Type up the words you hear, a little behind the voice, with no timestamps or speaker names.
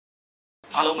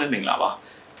အားလုံးပဲမင်္ဂလာပါ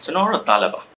ကျွန်တော်တို့သားလ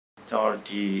က်ပါကျွန်တော်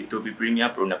ဒီ Adobe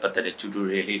Premiere Pro နဲ့ပတ်သက်တဲ့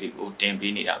tutorial လေးတွေကိုတင်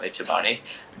ပေးနေတာပဲဖြစ်ပါတယ်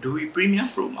Adobe Premiere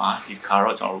Pro မှာဒီခါ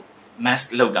တော့ကျွန်တော်တို့ mask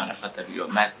လောက်တာနဲ့ပတ်သက်ပြီး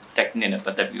တော့ mask technique နဲ့ပ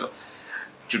တ်သက်ပြီးတော့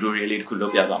tutorial လေးတစ်ခုလု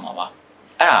ပ်ပြသွားမှာပါ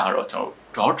အဲ့ဒါကတော့ကျွန်တော်တို့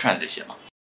draw transition ပါ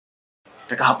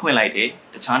တကားဖွင့်လိုက်တယ်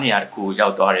တခြားနေရာတစ်ခုရော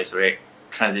က်သွားတယ်ဆိုတော့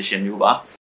transition မျိုးပါ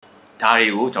ဒါတွေ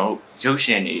ကိုကျွန်တော်တို့ရုပ်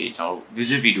ရှင်တွေကျွန်တော်တို့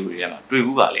music video တွေထဲမှာတွေ့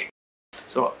ဘူးပါလေ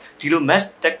ဆိုတော့ဒီလို mask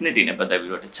technique တွေနဲ့ပတ်သက်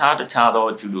ပြီးတော့တခြားသော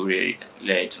tutorial တွေ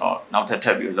လည်းကျွန်တော်နောက်ထ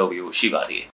ပ်ပြီးလုပ်ပြီးရှိပါ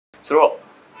သေးတယ်ဆိုတော့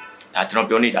ဒါကျွန်တော်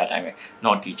ပြောနေကြတဲ့အတိုင်းပဲ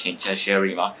not teaching chat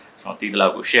sharing မှာကျွန်တော်ဒီလော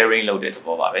က်ကို sharing လုပ်တဲ့သ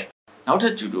ဘောပါပဲနောက်ထ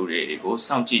ပ် tutorial တွေကို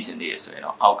စောင့်ကြည့်နေတယ်ဆိုရင်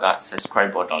တော့အောက်က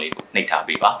subscribe button လေးကိုနှိပ်ထား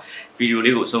ပေးပါဗီဒီယို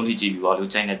လေးကိုအဆုံးထိကြည့်ပြီးပါလို့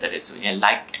ကြိုက်နေတဲ့ဆိုရင်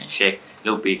like and share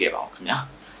လုပ်ပေးခဲ့ပါအောင်ခင်ဗျာ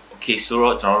okay ဆို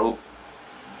တော့ကျွန်တော်တို့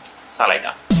စလိုက်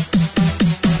တာ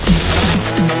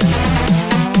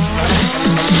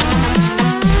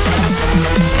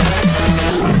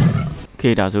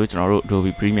Okay ဒါဆိုကျွန်တော်တို့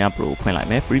Adobe Premiere Pro ဖွင့်လိုက်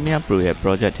မယ် Premiere Pro ရဲ့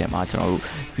project ထဲမှာကျွန်တော်တို့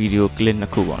video clip နှ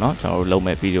စ်ခုပေါ့နော်ကျွန်တော်တို့လုပ်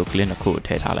မဲ့ video clip နှစ်ခုကိုထ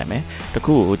ည့်ထားလိုက်မယ်တစ်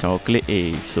ခုကိုကျွန်တော် clip A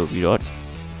ဆိုပြီးတော့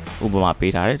ဥပမာ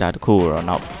ပေးထားတယ်ဒါတစ်ခုကိုတော့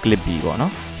နောက် clip B ပေါ့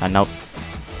နော်ဒါနောက်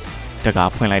တ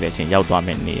ကားဖွင့်လိုက်တဲ့အချိန်ရောက်သွားမ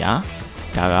ယ့်နေရာ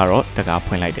ဒါကတော့တကား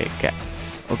ဖွင့်လိုက်တဲ့ gap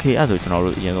Okay အဲ့ဆိုကျွန်တော်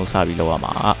တို့အရင်ဆုံးစပြီးလုပ်ရ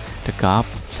မှာတကား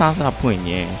စဖွင့်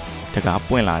ရင်တကား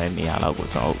ပွင့်လာတဲ့နေရာလောက်ကို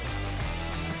ကျွန်တော်တို့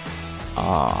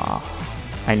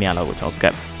အဲ့နေရာလောက်ကိုကျွန်တော်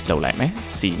gapလုပ်လိုက်မယ်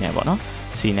C နဲ့ပေါ့နော်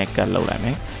C နဲ့ cut လုပ်လိုက်မ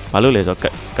ယ်ဘာလို့လဲဆို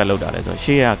တော့ cut လုပ်တာလဲဆိုတော့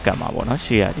ရှေ့က cut မှာပေါ့နော်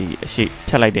ရှေ့ကဒီအရှိ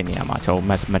ဖြတ်လိုက်တဲ့နေရာမှာကျွန်တော်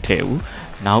mask မထည့်ဘူး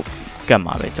နောက် cut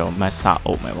မှာပဲကျွန်တော် mask စ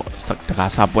အုပ်မယ်ပေါ့တကား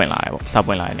စပွင့်လာတယ်ပေါ့စ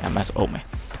ပွင့်လာတဲ့နေရာ mask အုပ်မယ်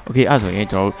Okay အဲ့ဆိုရင်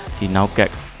ကျွန်တော်ဒီနောက်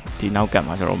cut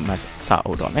မှာကျွန်တော် mask စ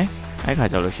အုပ်တော့မယ်အဲ့ခါ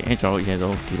ကျလို့ရှိရင်ကျွန်တော်အရင်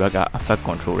ဆုံးဒီဘက်က effect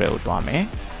control တွေကိုတွားမယ်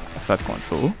effect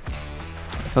control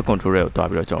တွေကိုတွား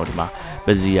ပြီးတော့ကျွန်တော်ဒီမှာ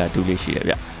bezier tool လေးရှိတယ်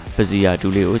ဗျ bezier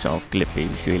tool လေးကိုကျွန်တော် click ပေး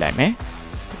ပြီးရွှေ့လိုက်မယ်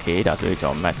Okay ဒါဆိုရင်ကျွ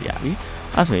န်တော် mask ရပြီ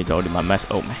အဲ့ဆိုရင်ကျွန်တော်ဒီမှာ mask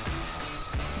အုပ်မယ်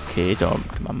Okay ကျွန်တော်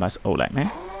ဒီမှာ mask အုပ်လိုက်မယ်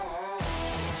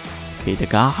Okay တ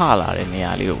ကားဟလာတဲ့နေ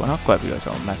ရာလေးကိုပေါ့နော်ကွက်ပြီးတော့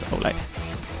ကျွန်တော် mask အုပ်လိုက်တယ်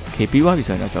Okay ပြီးသွားပြီ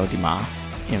ဆိုရင်ကျွန်တော်ဒီမှာ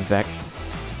invert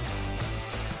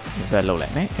လုပ်လို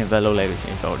က်မယ် invert လုပ်လိုက်လို့ရှိ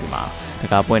ရင်ကျွန်တော်ဒီမှာတ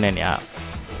ကားပွင့်တဲ့နေရာ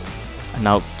အ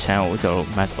နောက်ချမ်းကိုကျွန်တော်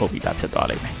mask အုပ်ပြီးသားဖြစ်သွား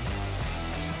လိမ့်မယ်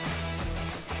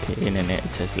Okay နည်းနည်း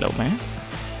adjust လုပ်မယ်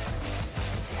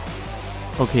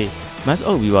Okay mask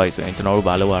အုပ်ပြီးသွားပြီဆိုရင်ကျွန်တော်တို့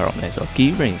ဘာလုပ်ရအောင်လဲဆိုတော့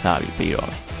keyframe စပြီးပေးတော့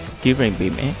မယ် keyframe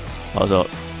ပေးမယ်ဟောဆို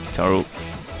ကျွန်တော်တို့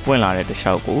ပွင့်လာတဲ့တစ်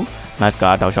လျှောက်ကို mask က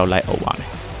တောက်လျှောက်လိုက်အုပ်ပါမယ်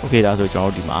Okay ဒါဆိုကျွန်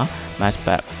တော်တို့ဒီမှာ mask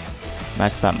pad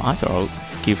မှာကျွန်တော်တို့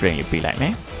keyframe လေးပေးလိုက်မ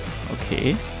ယ် Okay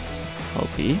ဟု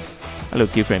တ်ပြီအဲ့လို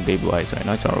keyframe ပေးပြီးသွားပြီဆိုရင်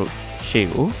တော့ကျွန်တော်တို့ရှေ့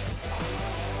ကို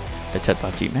တစ်ချက်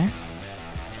သွားကြည့်မယ်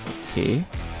Okay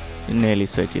နည်းနည်း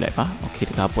လေးဆွဲကြည့်လိုက်ပါ Okay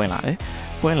တခါပွင့်လာတယ်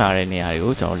ပွင့်လာတဲ့နေရာတွေ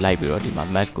ကိုကျွန်တော်လိုက်ပြီးတော့ဒီမှာ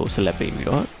mask ကို select ပေးပြီး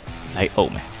တော့လိုက်အု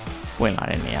ပ်မယ်ပွင့်လာ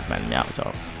တဲ့နေရာမှန်များကိုကျွန်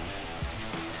တော်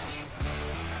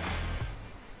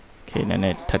Okay နည်းန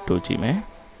ည်းထပ်တိုးကြည့်မယ်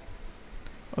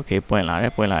Okay ပွင့်လာ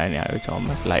တဲ့နေရာကိုကျွန်တော်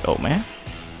mask လိုက်အုပ်မယ်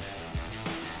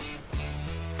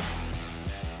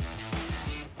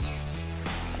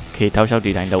Okay တောက်လျှောက်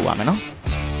ဒီတိုင်းလုပ်ပါမယ်နော်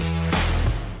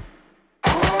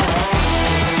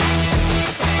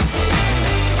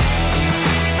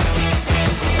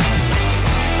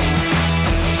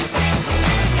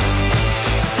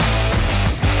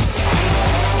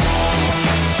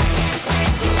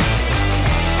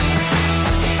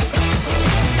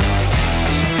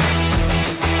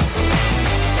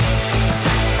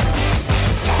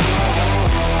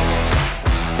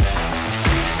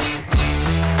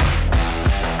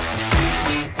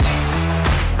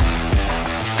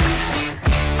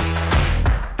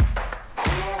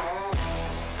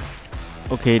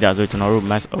Okay ဒါဆိုကျွန်တော်တို့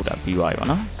mask အုပ်တာပြီးသွားပြီပေါ့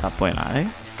နော်စပွင့်လာတယ်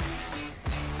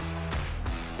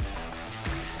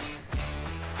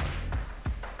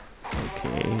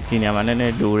Okay ဒီနေရာမှာနည်းန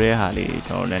ည်းလိုတဲ့ဟာလေး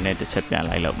ကျွန်တော်နည်းနည်းတစ်ချက်ပြန်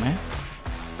လိုက်လုပ်မယ်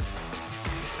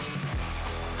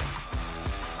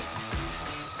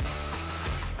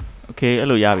Okay အဲ့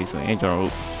လိုရပြီဆိုရင်ကျွန်တော်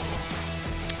တို့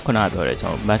ခုနပြောတဲ့ကျွ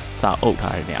န်တော် mask စအုပ်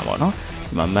ထားတဲ့နေရာပေါ့နော်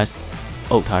ဒီမှာ mask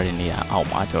အုပ်ထားတဲ့နေရာအောက်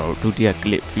မှာကျွန်တော်တို့ဒုတိယ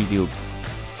clip video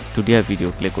ဒုတိယ video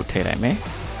clip ကိုထည့်လိုက်မယ်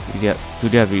ဒု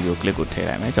တိယ video clip ကိုထည့်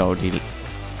လိုက်မယ်ကျွန်တော်တို့ဒီ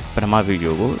ပထမ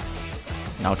video ကို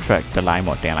နောက် track တစ် line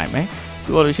ပေါ်တင်လိုက်မယ်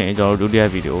ပြီးတော့လို့ရှိရင်ကျွန်တော်တို့ဒုတိယ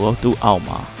video ကိုသူ့အော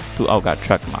က်က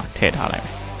track မှာထည့်ထားလိုက်မ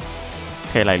ယ်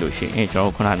ထည့်လိုက်လို့ရှိရင်ကျွန်တော်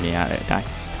တို့ခုနမြင်ရတဲ့အတိုင်း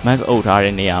mask အုပ်ထား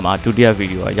တဲ့နေရာမှာဒုတိယ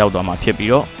video ကရောက်သွားမှာဖြစ်ပြီး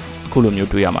တော့အခုလိုမျိုး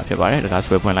တွေ့ရမှာဖြစ်ပါတယ်ဒါက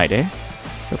ဆွဲဖွင့်လိုက်တယ်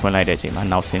ဆွဲဖွင့်လိုက်တဲ့အချိန်မှာ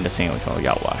နောက်ဆင်းတစ်ဆင်းကိုကျွန်တော်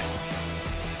ရောက်သွားတယ်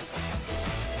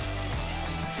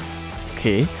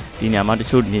Okay ဒီနေရာမှာတ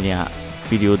ချို့နေရာ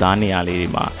ဗီဒီယိုသားနေရာလေးတွေ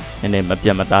မှာနည်းနည်းမပြ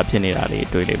တ်မသားဖြစ်နေတာလေး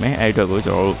တွေ့လိမ့်မယ်အဲ့ဒီအတွက်ကို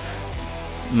ကျွန်တော်တို့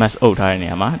mask အုပ်ထားတဲ့နေ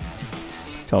ရာမှာ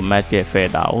ကျွန်တော် mask ရဲ့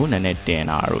feather ကိုနည်းနည်းတင်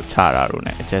တာတို့ချတာတို့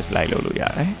နဲ့ adjust လိုက်လို့ရ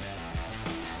တယ်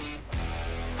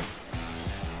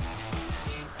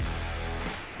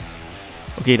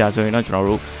Okay ဒါဆိုရင်တော့ကျွန်တော်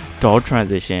တို့ door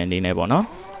transition အနေနဲ့ပေါ့နော်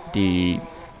ဒီ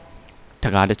တ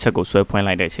ကားတစ်ချက်ကိုဆွဲဖွင့်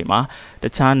လိုက်တဲ့အချိန်မှာတ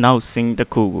ခြားနောက် scene တစ်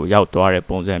ခုကိုရောက်သွားတဲ့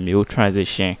ပုံစံမျိုး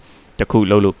transition တစ်ခု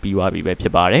လုပ်လို့ပြီးသွားပြီပဲဖြ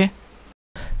စ်ပါတယ်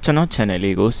ကျွန်တော် channel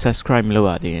လေးကို subscribe မလုပ်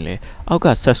ရသေးရင်လည်းအောက်က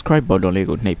subscribe button လေး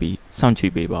ကိုနှိပ်ပြီးစောင့်ကြ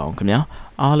ည့်ပေးပါအောင်ခင်ဗျာ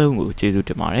အားလုံးကိုကျေးဇူး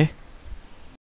တင်ပါတယ်